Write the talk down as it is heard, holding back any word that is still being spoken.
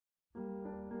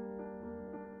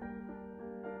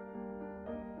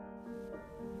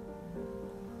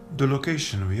The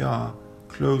location we are,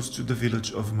 close to the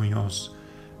village of Minas,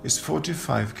 is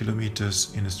 45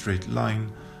 kilometers in a straight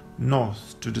line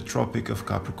north to the Tropic of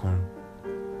Capricorn.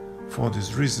 For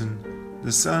this reason,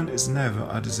 the sun is never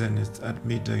at the zenith at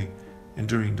midday, and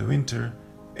during the winter,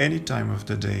 any time of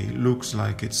the day looks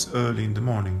like it's early in the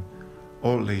morning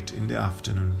or late in the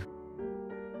afternoon.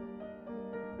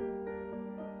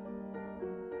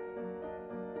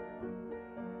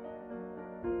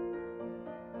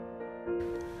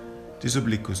 This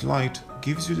obliquous light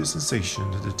gives you the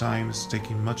sensation that the time is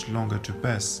taking much longer to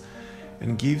pass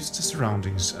and gives the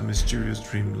surroundings a mysterious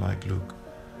dream-like look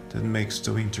that makes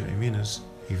the winter in Minas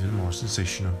even more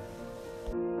sensational.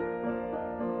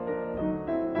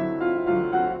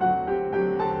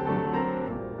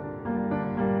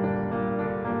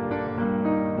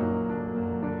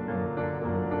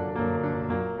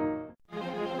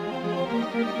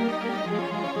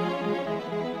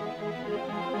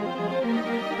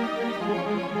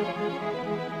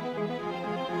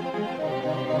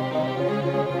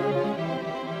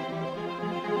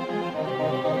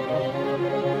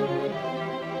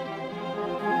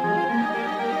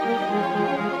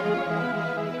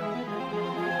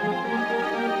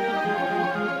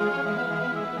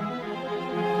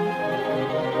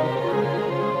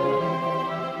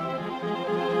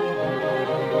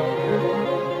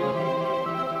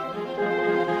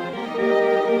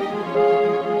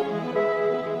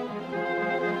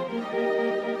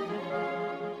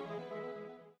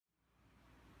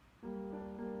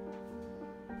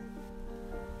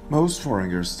 Most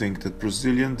foreigners think that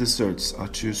Brazilian desserts are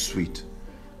too sweet.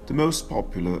 The most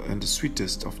popular and the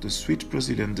sweetest of the sweet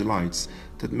Brazilian delights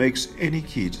that makes any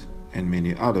kid, and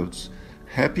many adults,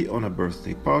 happy on a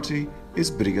birthday party is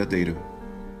Brigadeiro.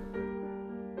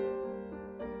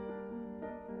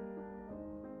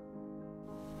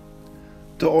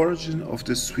 The origin of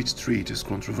this sweet treat is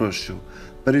controversial,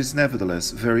 but it is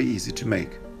nevertheless very easy to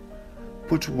make.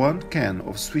 Put 1 can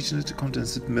of sweetened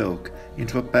condensed milk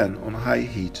into a pan on high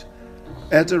heat.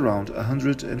 Add around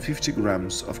 150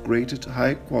 grams of grated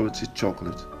high-quality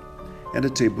chocolate and a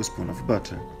tablespoon of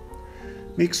butter.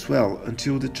 Mix well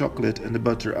until the chocolate and the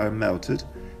butter are melted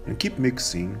and keep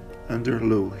mixing under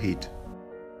low heat.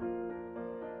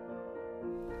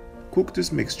 Cook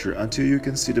this mixture until you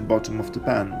can see the bottom of the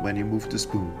pan when you move the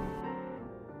spoon.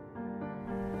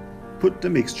 Put the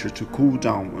mixture to cool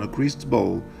down on a greased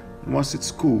bowl, and once it's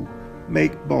cool,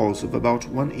 make balls of about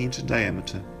 1 inch in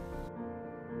diameter.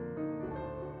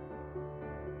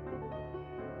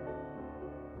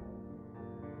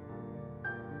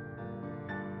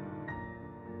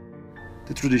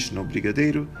 The traditional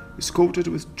brigadeiro is coated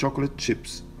with chocolate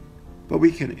chips, but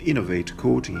we can innovate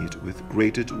coating it with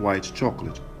grated white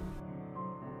chocolate.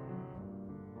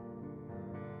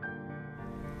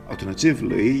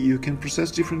 Alternatively, you can process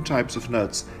different types of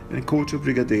nuts and coat your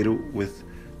brigadeiro with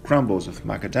crumbles of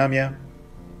macadamia,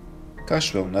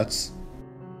 cashew nuts,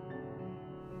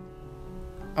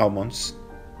 almonds,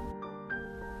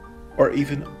 or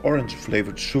even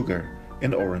orange-flavored sugar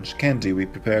and orange candy we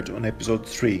prepared on episode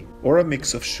 3, or a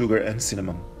mix of sugar and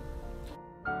cinnamon.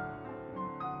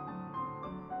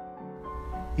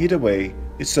 Either way,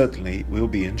 it certainly will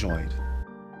be enjoyed.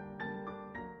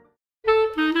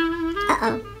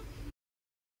 Uh-oh.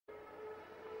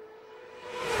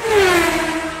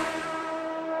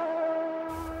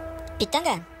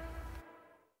 Pitanga.